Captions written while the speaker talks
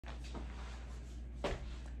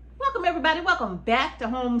Welcome everybody, welcome back to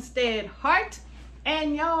Homestead Heart.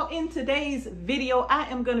 And y'all, in today's video, I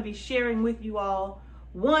am going to be sharing with you all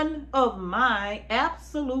one of my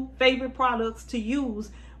absolute favorite products to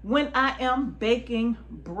use when I am baking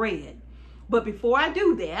bread. But before I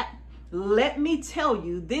do that, let me tell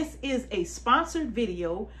you, this is a sponsored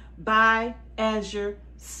video by Azure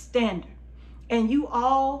Standard. And you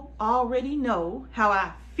all already know how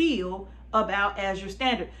I feel about Azure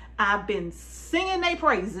Standard. I've been singing their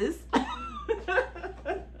praises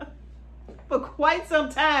for quite some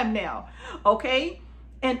time now, okay?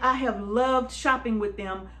 And I have loved shopping with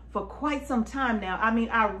them for quite some time now. I mean,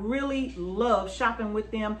 I really love shopping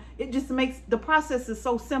with them. It just makes the process is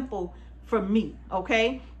so simple for me,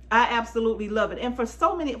 okay? I absolutely love it. And for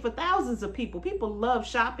thousands of people love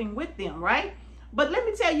shopping with them, right? But let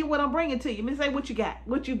me tell you what I'm bringing to you. Let me say what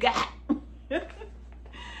you got.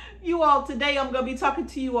 You all, today I'm going to be talking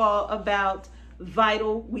to you all about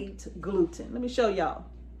Vital Wheat Gluten. Let me show y'all.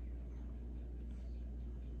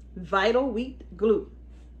 Vital Wheat Gluten.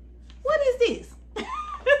 What is this?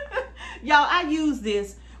 Y'all, I use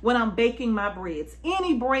this when I'm baking my breads.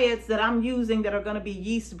 Any breads that I'm using that are going to be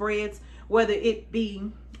yeast breads, whether it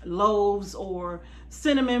be loaves or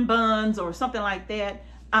cinnamon buns or something like that,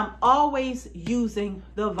 I'm always using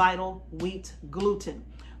the Vital Wheat Gluten.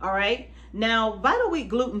 All right. Now, Vital Wheat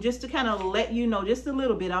Gluten, just to kind of let you know just a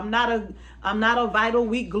little bit, I'm not a Vital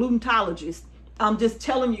Wheat glutenologist. I'm just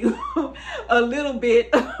telling you a little bit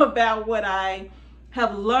about what I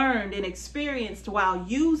have learned and experienced while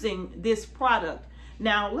using this product.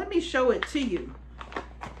 Now, let me show it to you.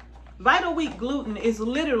 Vital Wheat Gluten is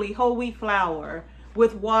literally whole wheat flour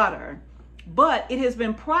with water, but it has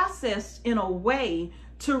been processed in a way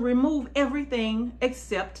to remove everything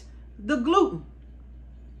except the gluten.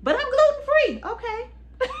 But I'm gluten-free, okay.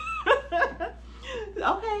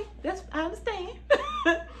 Okay, I understand.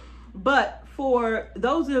 But for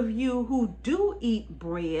those of you who do eat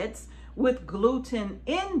breads with gluten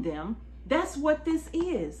in them, that's what this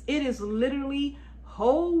is. It is literally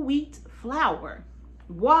whole wheat flour,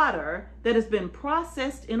 water that has been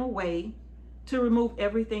processed in a way to remove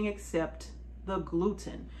everything except the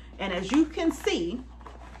gluten. And as you can see,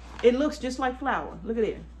 it looks just like flour. Look at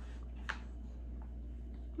it.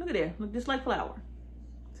 Look at there, look just like flour.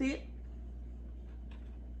 See it?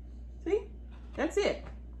 See? That's it.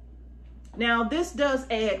 Now this does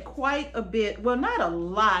add quite a bit, well not a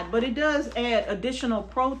lot, but it does add additional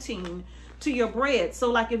protein to your bread. So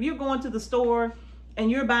like if you're going to the store and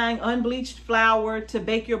you're buying unbleached flour to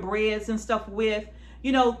bake your breads and stuff with,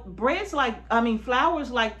 you know, flours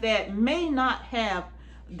like that may not have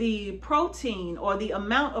the protein or the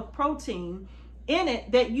amount of protein in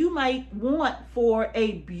it that you might want for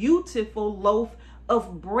a beautiful loaf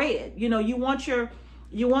of bread. You know, you want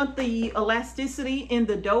the elasticity in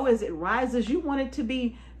the dough as it rises. You want it to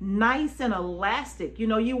be nice and elastic. You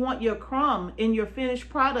know, you want your crumb in your finished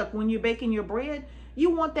product when you're baking your bread. You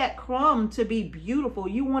want that crumb to be beautiful.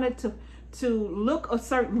 You want it to look a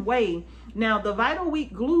certain way. Now, the Vital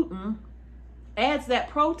Wheat Gluten adds that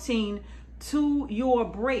protein to your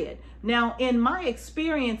bread. Now, in my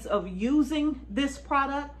experience of using this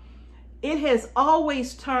product, it has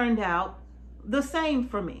always turned out the same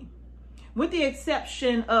for me, with the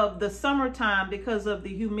exception of the summertime because of the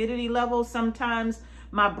humidity level. Sometimes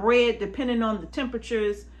my bread, depending on the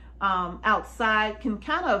temperatures outside, can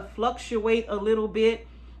kind of fluctuate a little bit,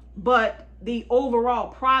 but the overall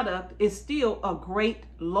product is still a great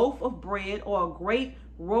loaf of bread or a great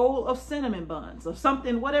roll of cinnamon buns or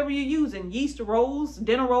something, whatever you're using, yeast rolls,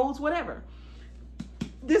 dinner rolls, whatever.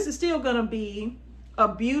 This is still going to be a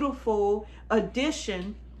beautiful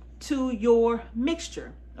addition to your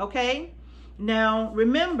mixture, okay? Now,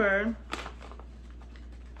 remember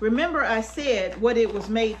I said what it was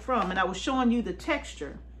made from, and I was showing you the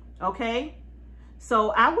texture, okay?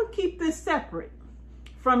 So I would keep this separate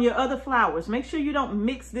from your other flours. Make sure you don't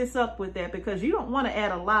mix this up with that because you don't want to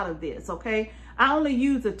add a lot of this, okay? I only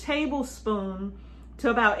use a tablespoon to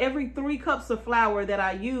about every 3 cups of flour that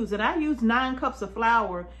I use. And I use 9 cups of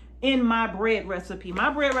flour in my bread recipe. My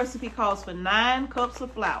bread recipe calls for 9 cups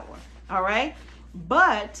of flour, all right?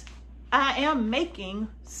 But I am making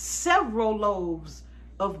several loaves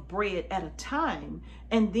of bread at a time.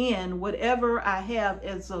 And then whatever I have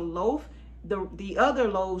as a loaf, the other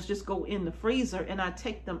loaves just go in the freezer and I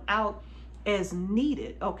take them out as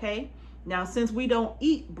needed, okay? Now, since we don't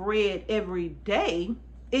eat bread every day,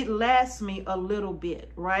 it lasts me a little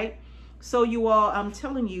bit, right? So you all, I'm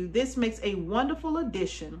telling you, this makes a wonderful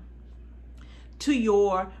addition to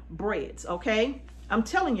your breads, okay? I'm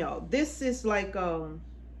telling y'all, this is like, I'm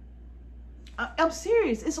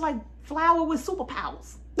serious. It's like flour with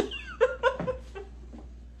superpowers.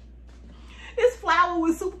 flour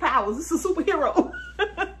with superpowers. It's a superhero.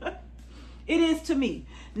 It is to me.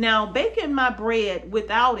 Now, baking my bread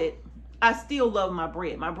without it, I still love my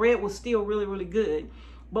bread. My bread was still really, really good.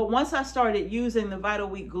 But once I started using the Vital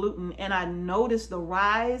Wheat gluten and I noticed the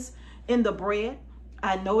rise in the bread,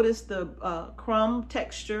 I noticed the crumb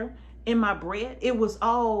texture in my bread. It was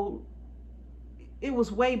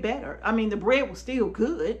way better. I mean, the bread was still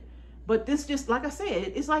good, but this just, like I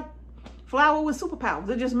said, it's like flour with superpowers.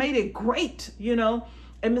 It just made it great, you know.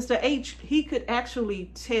 And Mr. H, he could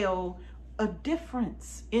actually tell a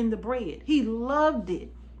difference in the bread. He loved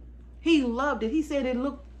it. He loved it. He said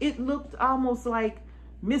it looked almost like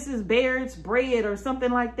Mrs. Baird's bread or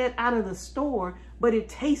something like that out of the store, but it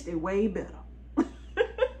tasted way better.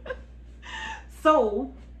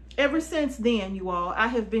 So ever since then, you all, I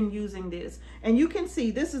have been using this. And you can see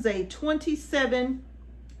this is a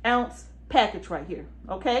 27-ounce package right here,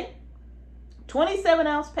 okay?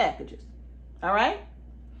 27-ounce packages, all right?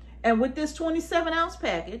 And with this 27-ounce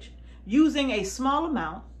package, using a small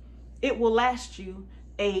amount, it will last you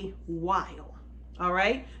a while, all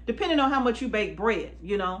right? Depending on how much you bake bread,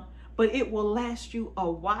 you know, but it will last you a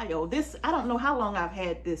while. This, I don't know how long I've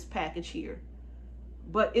had this package here,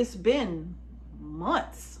 but it's been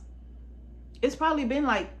months. It's probably been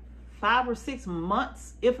like 5 or 6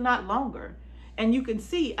 months, if not longer. And you can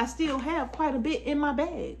see I still have quite a bit in my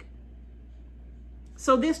bag.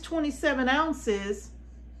 So this 27 ounces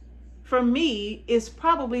for me is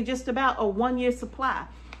probably just about a 1-year supply,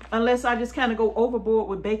 unless I just kind of go overboard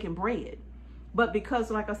with baking bread. But because,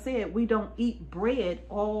 like I said, we don't eat bread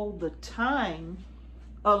all the time,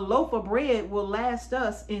 a loaf of bread will last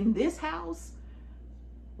us in this house,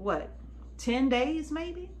 what, 10 days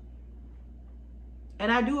maybe?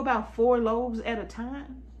 And I do about 4 loaves at a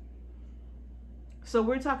time. So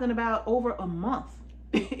we're talking about over a month.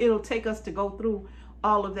 It'll take us to go through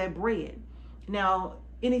all of that bread. Now,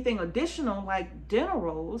 anything additional like dinner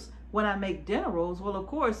rolls, when I make dinner rolls, well, of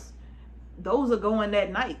course, those are going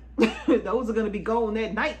that night. Those are going to be going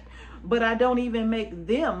that night. But I don't even make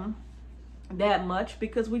them that much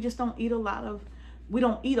because we just don't eat a lot of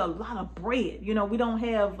bread. You know, we don't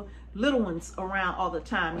have little ones around all the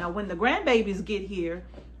time. Now, when the grandbabies get here,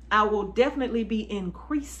 I will definitely be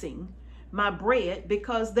increasing my bread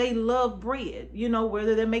because they love bread, you know,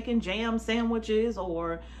 whether they're making jam sandwiches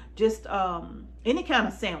or just any kind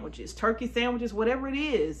of sandwiches, turkey sandwiches, whatever it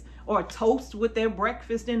is, or toast with their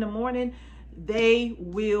breakfast in the morning, they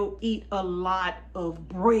will eat a lot of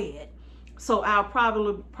bread. So I'll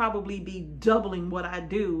probably be doubling what I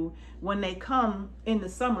do when they come in the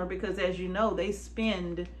summer, because as you know, they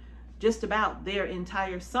spend just about their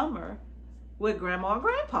entire summer with grandma or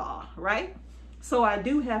grandpa, right? So I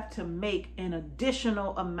do have to make an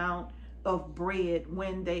additional amount of bread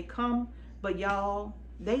when they come. But y'all,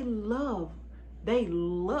 they love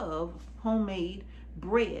homemade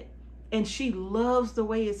bread. And she loves the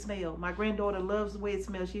way it smells. My granddaughter loves the way it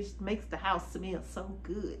smells. She makes the house smell so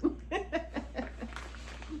good.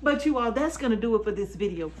 But you all, that's going to do it for this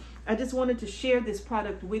video. I just wanted to share this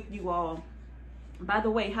product with you all. By the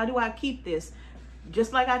way, how do I keep this?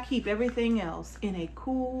 Just like I keep everything else, in a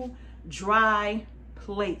cool, dry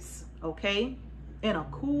place, okay? In a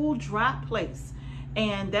cool, dry place.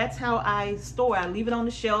 And that's how I store. I leave it on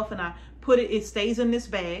the shelf and I put it, it stays in this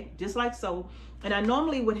bag, just like so. And I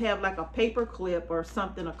normally would have like a paper clip or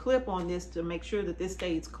something, a clip on this to make sure that this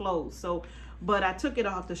stays closed. So, but I took it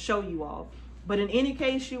off to show you all. But in any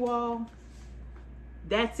case, you all,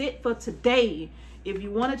 that's it for today. If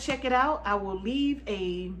you want to check it out, I will leave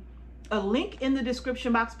a link in the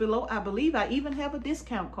description box below. I believe I even have a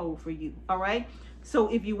discount code for you. All right.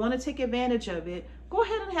 So if you want to take advantage of it, go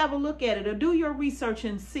ahead and have a look at it or do your research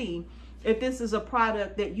and see if this is a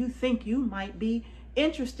product that you think you might be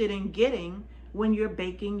interested in getting when you're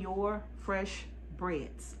baking your fresh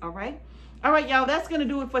breads. All right. All right, y'all, that's going to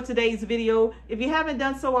do it for today's video. If you haven't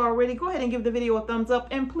done so already, go ahead and give the video a thumbs up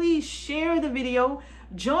and please share the video.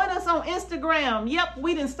 Join us on Instagram. Yep,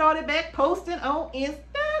 we done started back posting on Instagram.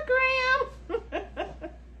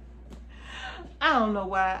 I don't know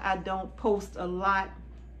why I don't post a lot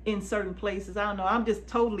in certain places. I don't know. I'm just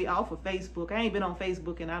totally off of Facebook. I ain't been on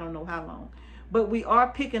Facebook in I don't know how long. But we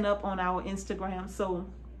are picking up on our Instagram. So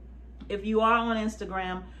if you are on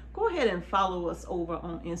Instagram, go ahead and follow us over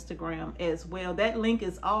on Instagram as well. That link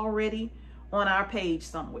is already on our page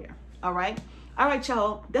somewhere. All right. All right,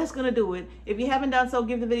 y'all, that's going to do it. If you haven't done so,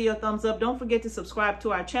 give the video a thumbs up. Don't forget to subscribe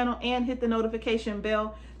to our channel and hit the notification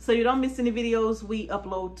bell so you don't miss any videos we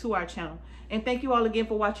upload to our channel. And thank you all again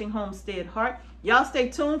for watching Homestead Heart. Y'all stay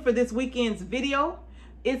tuned for this weekend's video.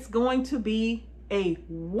 It's going to be a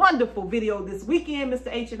wonderful video this weekend.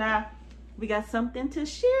 Mr. H and I we got something to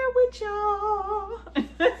share with y'all.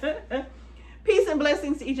 Peace and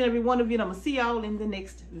blessings to each and every one of you. And I'm going to see y'all in the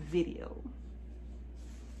next video.